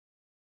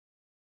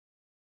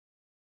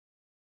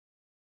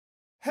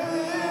What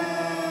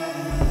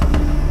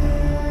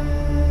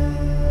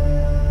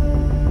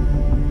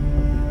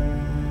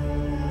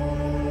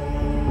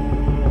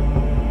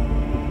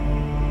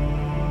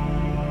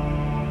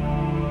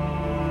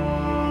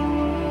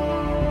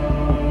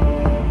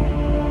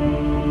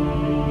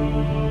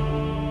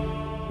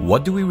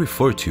do we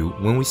refer to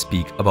when we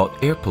speak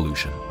about air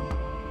pollution?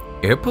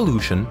 Air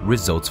pollution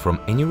results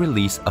from any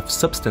release of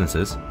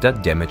substances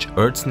that damage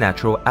Earth's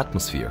natural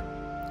atmosphere.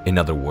 In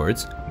other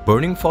words,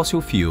 burning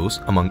fossil fuels,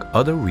 among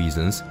other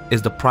reasons,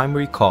 is the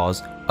primary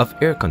cause of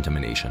air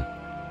contamination.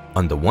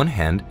 On the one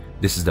hand,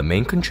 this is the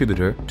main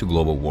contributor to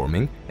global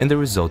warming and the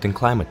resulting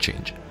climate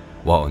change,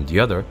 while on the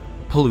other,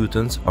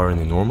 pollutants are an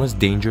enormous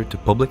danger to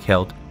public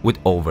health, with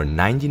over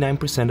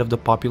 99% of the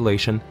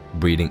population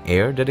breathing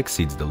air that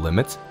exceeds the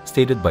limits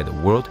stated by the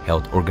World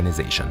Health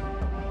Organization.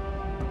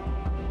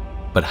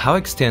 But how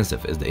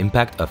extensive is the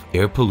impact of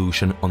air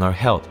pollution on our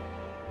health?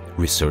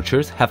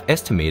 Researchers have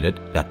estimated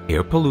that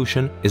air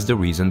pollution is the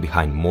reason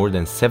behind more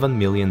than 7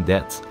 million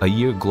deaths a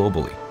year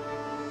globally.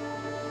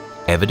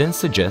 Evidence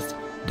suggests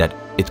that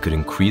it could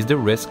increase the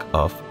risk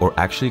of or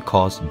actually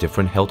cause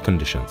different health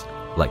conditions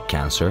like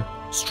cancer,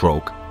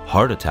 stroke,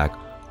 heart attack,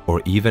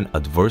 or even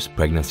adverse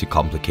pregnancy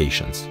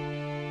complications.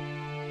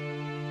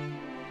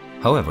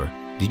 However,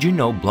 did you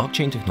know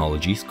blockchain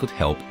technologies could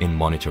help in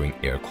monitoring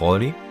air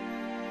quality?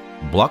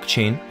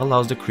 Blockchain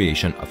allows the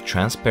creation of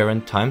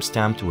transparent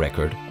time-stamped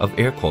record of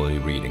air quality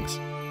readings.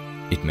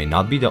 It may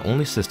not be the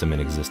only system in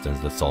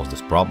existence that solves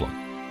this problem.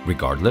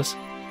 Regardless,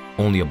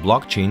 only a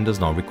blockchain does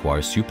not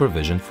require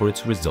supervision for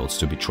its results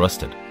to be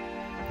trusted.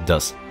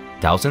 Thus,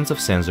 thousands of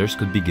sensors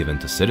could be given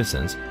to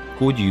citizens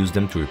who would use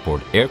them to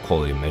report air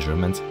quality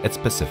measurements at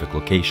specific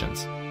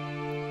locations,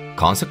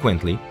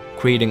 consequently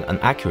creating an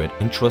accurate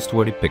and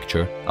trustworthy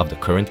picture of the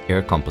current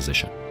air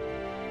composition.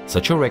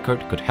 Such a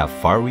record could have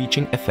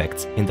far-reaching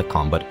effects in the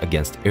combat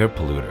against air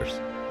polluters.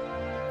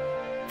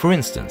 For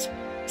instance,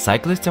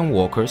 cyclists and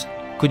walkers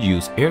could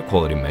use air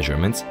quality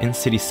measurements in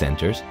city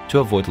centers to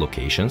avoid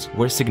locations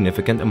where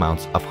significant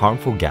amounts of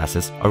harmful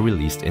gases are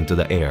released into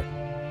the air,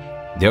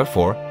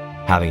 therefore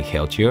having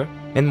healthier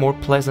and more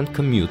pleasant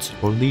commutes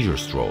or leisure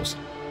strolls.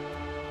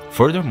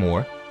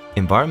 Furthermore,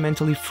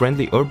 environmentally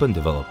friendly urban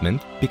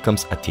development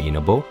becomes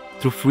attainable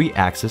through free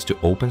access to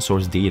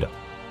open-source data.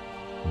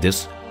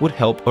 This would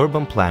help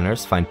urban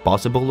planners find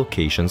possible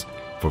locations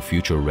for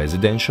future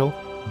residential,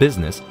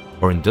 business,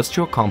 or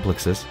industrial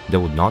complexes that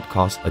would not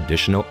cause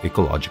additional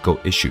ecological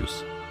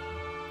issues.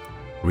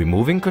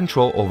 Removing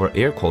control over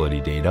air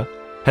quality data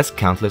has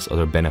countless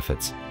other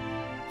benefits.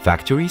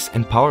 Factories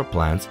and power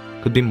plants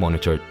could be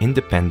monitored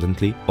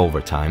independently over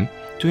time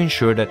to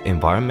ensure that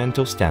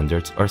environmental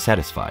standards are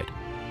satisfied,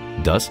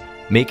 thus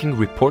making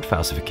report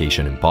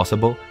falsification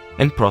impossible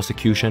and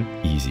prosecution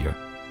easier.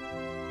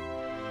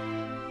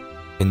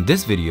 In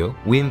this video,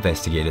 we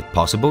investigated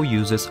possible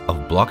uses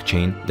of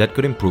blockchain that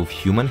could improve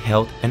human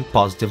health and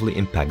positively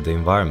impact the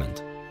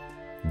environment.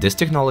 This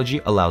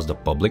technology allows the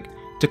public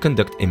to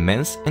conduct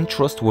immense and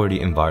trustworthy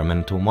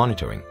environmental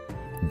monitoring.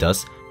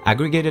 Thus,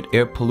 aggregated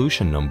air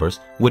pollution numbers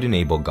would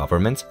enable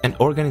governments and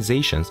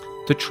organizations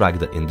to track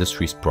the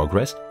industry's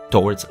progress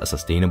towards a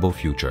sustainable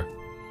future,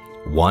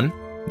 one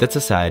that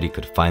society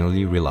could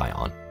finally rely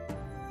on.